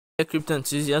Crypto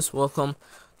enthusiasts, welcome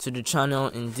to the channel.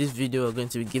 In this video we're going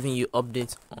to be giving you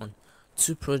updates on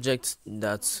two projects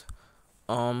that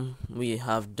we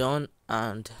have done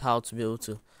and how to be able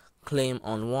to claim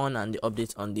on one and the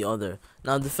update on the other.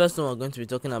 Now the first one we're going to be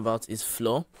talking about is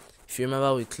Flow. If you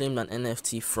remember, we claimed an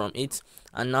NFT from it,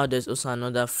 and now there's also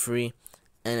another free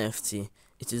NFT.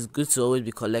 It is good to always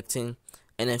be collecting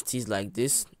NFTs like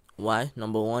this. Why?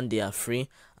 Number one, they are free,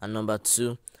 and number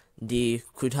two, they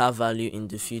could have value in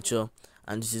the future,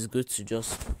 and it is good to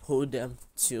just hold them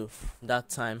till that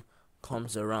time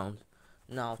comes around.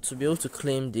 Now to be able to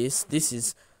claim this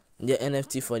is the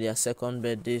NFT for their second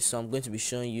birthday, so I'm going to be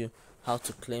showing you how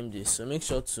to claim this, so make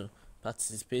sure to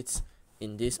participate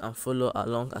in this and follow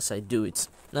along as I do it.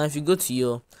 Now if you go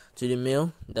to the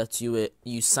mail that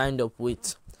you signed up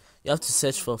with, you have to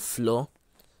search for Flow.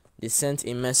 They sent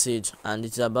a message and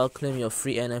it's about claim your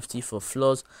free NFT for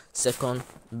Flow's second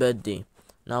birthday.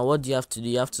 Now what do you have to do?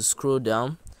 You have to scroll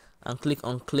down and click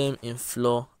on claim in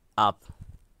Flow app.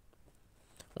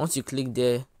 Once you click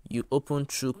there, you open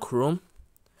through Chrome.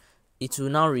 It will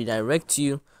now redirect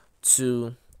you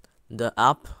to the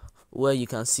app where you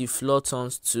can see Flow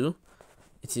Turns 2.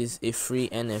 It is a free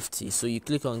NFT, so you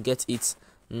click on get it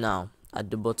now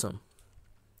at the bottom.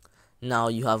 Now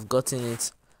you have gotten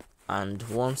it, and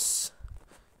once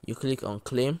you click on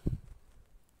claim,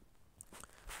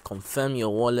 confirm your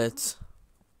wallet,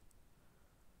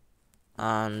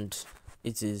 and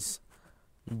it is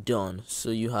done. So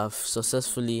you have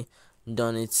successfully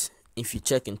done it. If you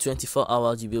check in 24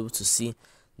 hours, you'll be able to see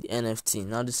the NFT.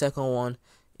 Now the second one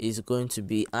is going to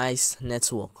be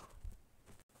Icenetwork.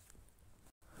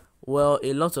 Well,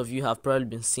 a lot of you have probably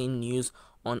been seeing news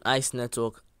on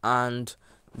Icenetwork, and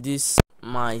this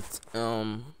might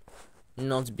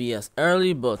not be as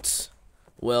early, but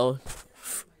well,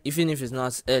 even if it's not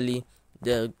as early,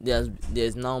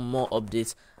 there's now more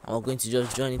updates, and we're going to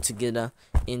just join it together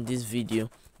in this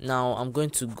video. Now I'm going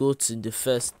to go to the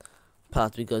first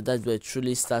part because that's where it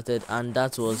truly started, and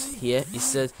that was here. It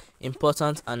says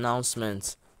important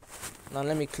announcements. Now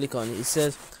let me click on it. It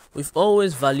says, we've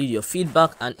always valued your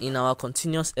feedback, and in our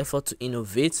continuous effort to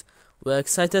innovate, we're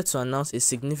excited to announce a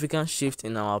significant shift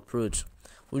in our approach.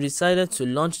 We decided to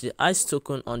launch the ICE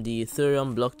token on the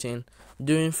Ethereum blockchain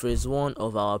during phase 1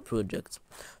 of our project.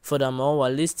 Furthermore, we're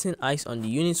listing ICE on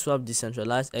the Uniswap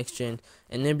decentralized exchange,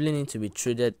 enabling it to be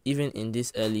traded even in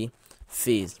this early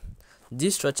phase.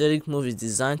 This strategic move is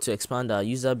designed to expand our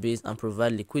user base and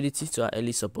provide liquidity to our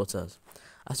early supporters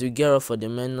as we gear up for the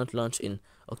mainnet launch in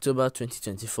October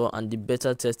 2024 and the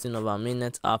beta testing of our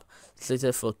mainnet app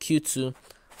slated for Q2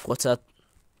 quarter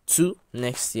 2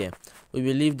 next year. We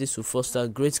believe this will foster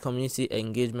great community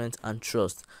engagement and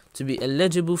trust. To be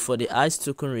eligible for the ICE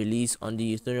token release on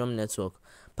the Ethereum network,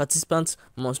 participants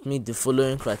must meet the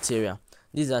following criteria.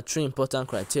 These are 3 important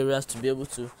criteria to be able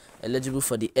to eligible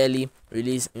for the early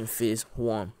release in phase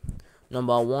 1.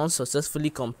 Number 1, successfully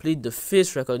complete the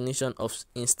face recognition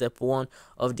in step 1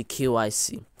 of the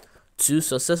KYC. 2,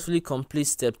 successfully complete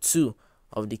step 2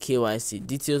 of the KYC,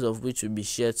 details of which will be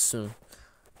shared soon.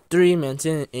 3,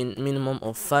 maintain a minimum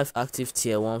of 5 active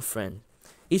tier 1 friends.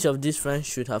 Each of these friends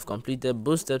should have completed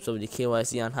both steps of the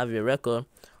KYC and have a record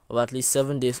of at least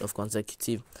 7 days of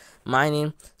consecutive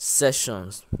mining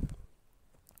sessions.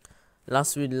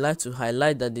 Last, we'd like to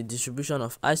highlight that the distribution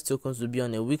of ICE tokens will be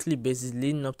on a weekly basis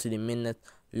leading up to the mainnet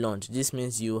launch. This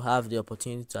means you have the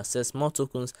opportunity to access more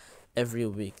tokens every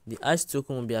week. The ICE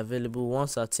token will be available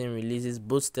once our team releases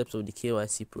both steps of the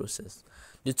KYC process.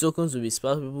 The tokens will be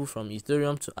swappable from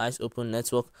Ethereum to ICE Open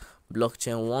Network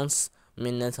blockchain once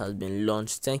mainnet has been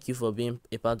launched. Thank you for being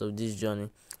a part of this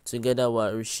journey. Together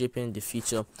we're reshaping the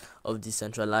future of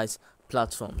decentralized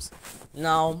platforms.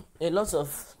 Now a lot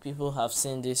of people have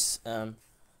seen this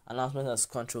announcement as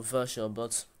controversial,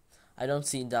 but I don't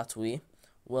see it that way.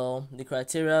 Well, the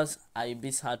criteria are a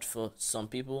bit hard for some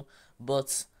people,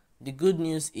 but the good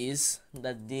news is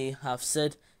that they have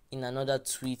said in another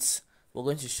tweet, we're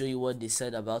going to show you what they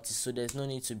said about it, so there's no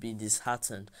need to be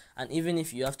disheartened. And even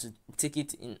if you have to take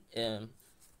it in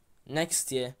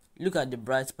next year, look at the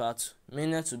bright part.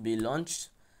 Mainnet will be launched,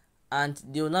 and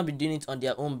they will not be doing it on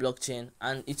their own blockchain,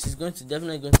 and it is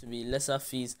definitely going to be lesser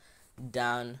fees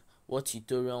than what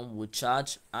Ethereum would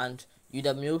charge, and you'd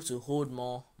have been able to hold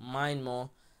more, mine more,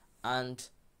 and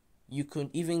you could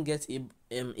even get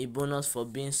a bonus for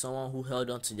being someone who held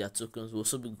on to their tokens. We'll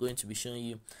also be going to be showing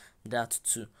you that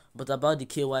too. But about the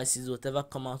KYCs, whatever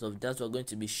come out of that, we're going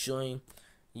to be showing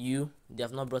you. They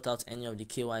have not brought out any of the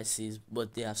KYCs,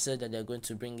 but they have said that they're going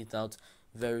to bring it out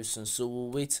very soon, so we'll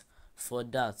wait for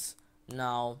that.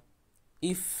 Now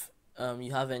if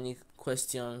you have any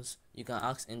questions, you can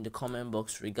ask in the comment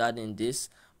box regarding this.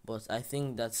 But I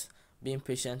think that being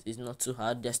patient is not too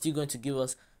hard. They're still going to give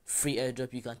us free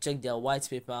airdrop. You can check their white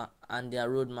paper and their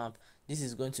roadmap. This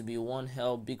is going to be one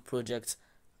hell big project,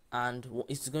 and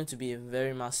it's going to be a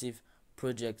very massive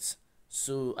project.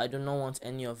 So I do not want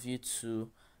any of you to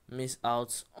miss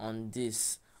out on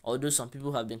this. Although some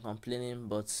people have been complaining,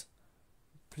 but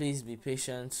please be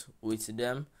patient with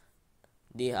them.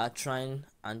 They are trying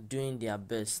and doing their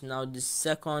best. Now the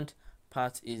second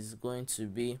part is going to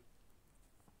be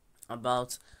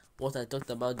about what I talked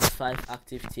about, the 5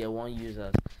 active tier 1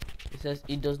 users. It says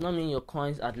it does not mean your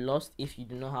coins are lost if you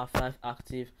do not have 5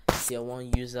 active tier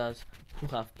 1 users who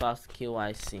have passed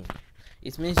KYC.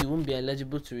 It means you won't be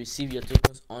eligible to receive your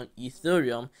tokens on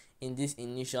Ethereum in this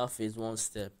initial phase 1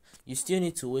 step. You still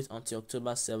need to wait until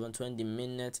October 7th when the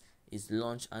mainnet is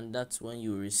launched, and that's when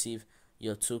you receive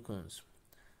your tokens.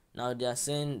 Now they are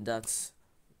saying that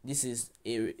this is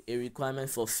a requirement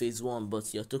for phase 1,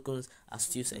 but your tokens are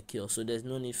still secure, so there's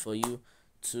no need for you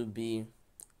to be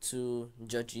too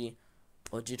judgy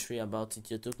or jittery about it.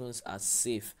 Your tokens are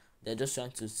safe. They're just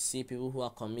trying to see people who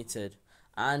are committed.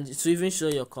 And to even show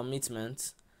your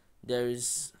commitment, there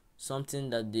is something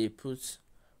that they put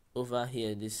over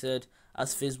here. They said,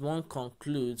 as phase 1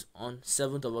 concludes on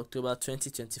 7th of October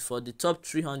 2024, the top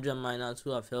 300 miners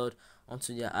who have held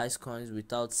onto their ICE coins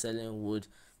without selling would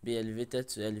be elevated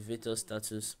to elevator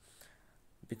status,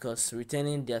 because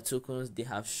retaining their tokens, they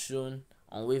have shown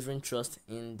unwavering trust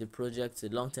in the project, the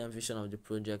long-term vision of the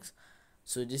project.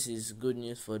 So this is good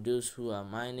news for those who are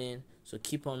mining. So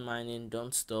keep on mining,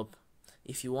 don't stop.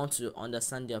 If you want to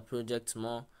understand their project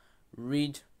more,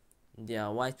 read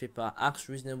their white paper, ask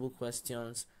reasonable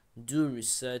questions, do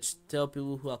research, tell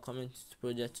people who are coming to the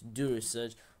project to do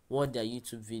research, watch their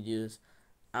YouTube videos,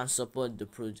 and support the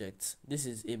project. This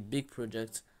is a big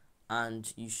project,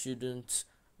 and you shouldn't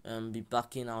be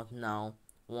backing out now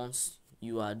once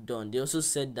you are done. They also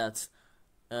said that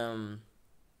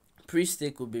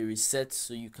pre-stake will be reset,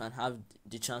 so you can have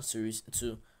the chance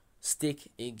to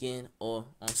stake again or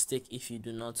unstake if you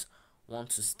do not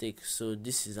want to stake. So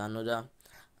this is another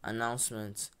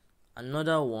announcement.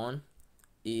 Another one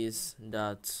is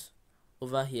that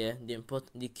over here, the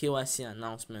KYC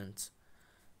announcement.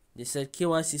 They said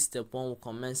KYC step 1 will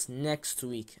commence next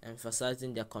week,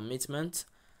 emphasizing their commitment.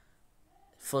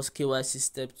 First, KYC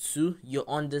step 2, your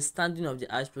understanding of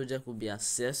the ICE project will be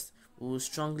assessed. We will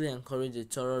strongly encourage a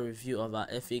thorough review of our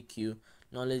FAQ,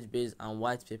 knowledge base, and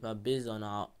white paper based on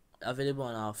our available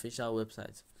on our official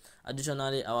website.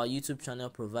 Additionally, our YouTube channel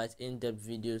provides in-depth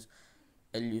videos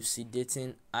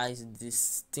elucidating ICE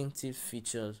distinctive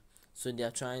features. So they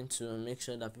are trying to make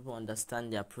sure that people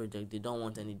understand their project. They don't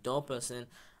want any dull person,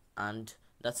 and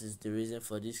that is the reason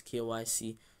for this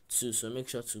KYC too. So make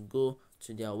sure to go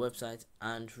to their website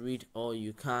and read all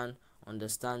you can,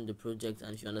 understand the project,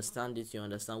 and if you understand it, you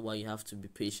understand why you have to be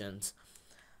patient.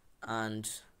 And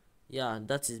yeah,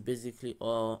 that is basically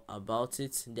all about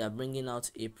it. They are bringing out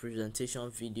a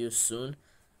presentation video soon,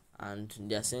 and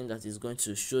they are saying that it's going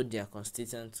to show their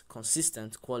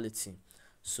consistent quality,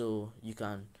 so you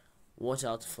can watch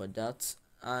out for that.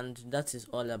 And that is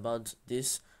all about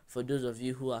this. For those of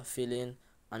you who are feeling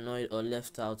annoyed or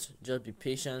left out, just be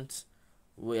patient.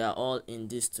 We are all in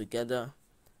this together,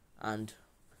 and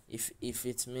if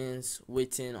it means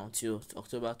waiting until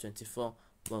October 24,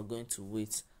 we're going to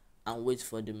wait and wait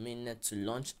for the mainnet to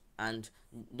launch. And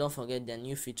don't forget, there are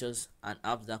new features and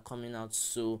apps that are coming out,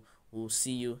 so we'll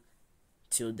see you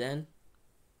till then.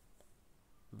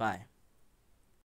 Bye.